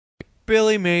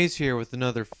Billy Mays here with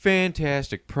another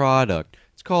fantastic product.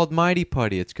 It's called Mighty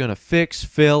Putty. It's going to fix,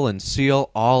 fill, and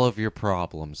seal all of your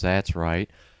problems. That's right.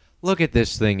 Look at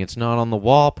this thing. It's not on the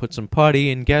wall. Put some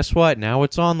putty, and guess what? Now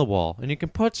it's on the wall, and you can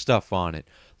put stuff on it.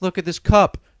 Look at this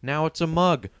cup. Now it's a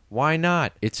mug. Why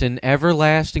not? It's an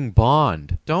everlasting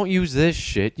bond. Don't use this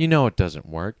shit. You know it doesn't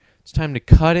work. It's time to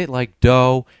cut it like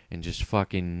dough and just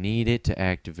fucking knead it to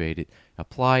activate it.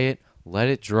 Apply it. Let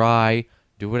it dry.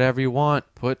 Do whatever you want.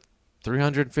 Put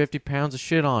 350 pounds of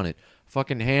shit on it.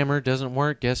 Fucking hammer doesn't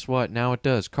work. Guess what? Now it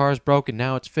does. Car's broken.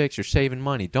 Now it's fixed. You're saving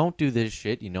money. Don't do this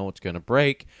shit. You know it's going to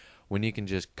break when you can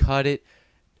just cut it,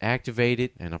 activate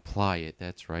it, and apply it.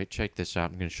 That's right. Check this out.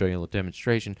 I'm going to show you a little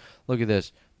demonstration. Look at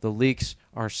this. The leaks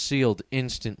are sealed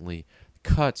instantly.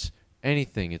 Cuts,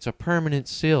 anything. It's a permanent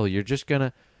seal. You're just going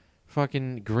to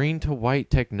fucking green to white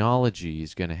technology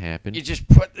is going to happen. You just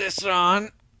put this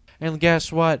on. And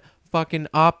guess what? Fucking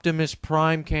Optimus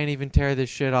Prime can't even tear this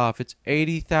shit off. It's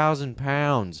 80,000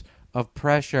 pounds of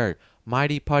pressure.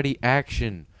 Mighty Putty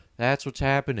action. That's what's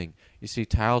happening. You see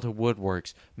tile to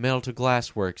woodworks, metal to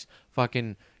glassworks,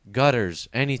 fucking gutters,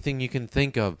 anything you can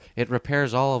think of. It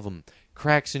repairs all of them.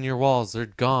 Cracks in your walls, they're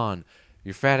gone.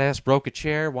 Your fat ass broke a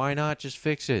chair, why not just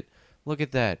fix it? Look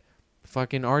at that.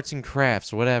 Fucking arts and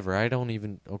crafts, whatever. I don't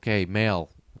even... Okay,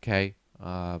 mail. Okay.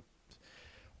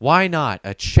 Why not?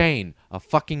 A chain. A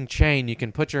fucking chain. You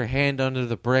can put your hand under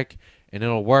the brick and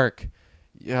it'll work.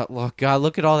 Yeah, look, God,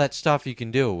 look at all that stuff you can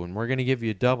do. And we're going to give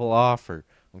you a double offer.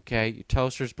 Okay? Your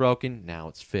toaster's broken. Now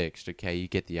it's fixed. Okay? You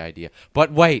get the idea.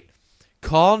 But wait.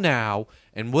 Call now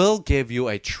and we'll give you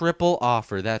a triple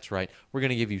offer. That's right. We're going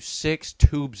to give you 6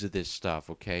 tubes of this stuff.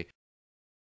 Okay?